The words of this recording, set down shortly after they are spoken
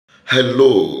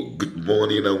Hello, good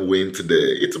morning and Wayne today.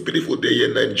 It's a beautiful day here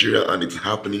in Nigeria and it's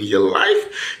happening here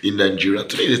live in Nigeria.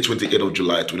 Today is 28th of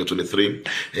July 2023.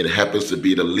 It happens to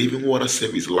be the Living Water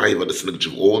Service live at the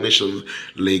Synagogue of All Nations,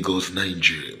 Lagos,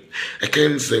 Nigeria. I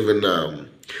can't even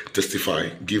testify,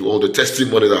 give all the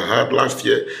testimony that I had last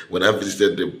year when I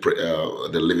visited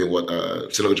the Living Water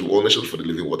Synagogue of All Nations for the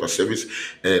Living Water Service,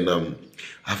 and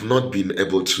I've not been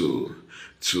able to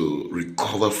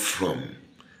recover from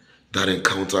that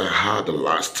encounter I had the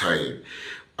last time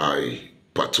I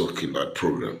partook in that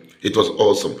program. It was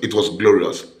awesome. It was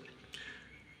glorious.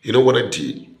 You know what I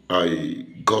did? I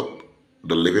got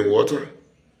the living water,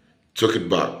 took it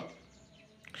back,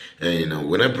 and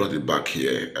when I brought it back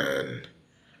here and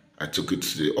I took it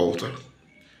to the altar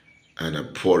and I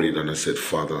poured it and I said,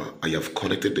 Father, I have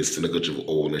connected the synagogue of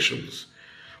all nations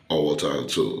altar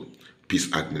to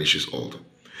Peace Admonitions altar.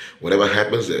 Whatever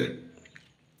happens there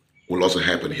will also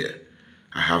happen here.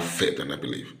 I have faith and I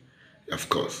believe, of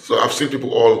course. So I've seen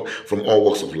people all from all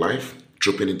walks of life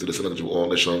trooping into the Synagogue of All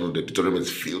Nations. The auditorium is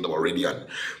filled already, and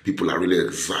people are really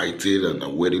excited and are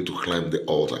waiting to climb the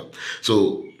altar.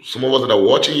 So some of us that are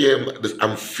watching here,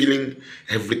 I'm feeling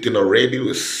everything already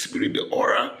with spirit, the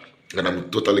aura, and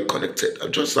I'm totally connected. I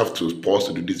just have to pause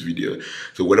to do this video.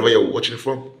 So wherever you're watching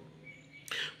from,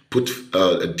 put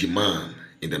a demand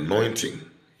in the anointing.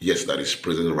 Yes, that is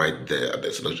present right there at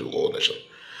the Synagogue of All Nations.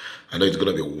 I know it's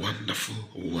going to be a wonderful,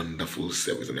 wonderful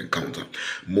service and encounter.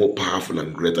 More powerful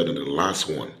and greater than the last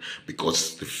one,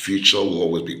 because the future will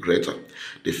always be greater.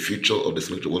 The future of the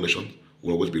Synagogue of All Nations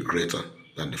will always be greater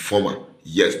than the former.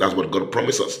 Yes, that's what God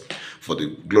promised us. For the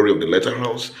glory of the latter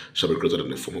house shall be greater than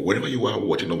the former. Wherever you are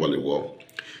watching over the world,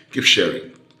 keep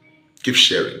sharing,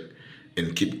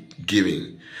 and keep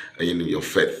giving in your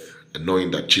faith, and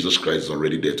knowing that Jesus Christ is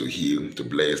already there to heal, to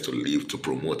bless, to live, to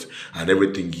promote, and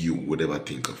everything you would ever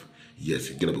think of.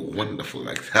 Yes, it's going to be wonderful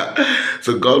like that.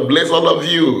 So God bless all of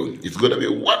you. It's going to be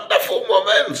a wonderful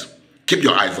moment. Keep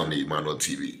your eyes on the Emmanuel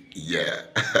TV. Yeah.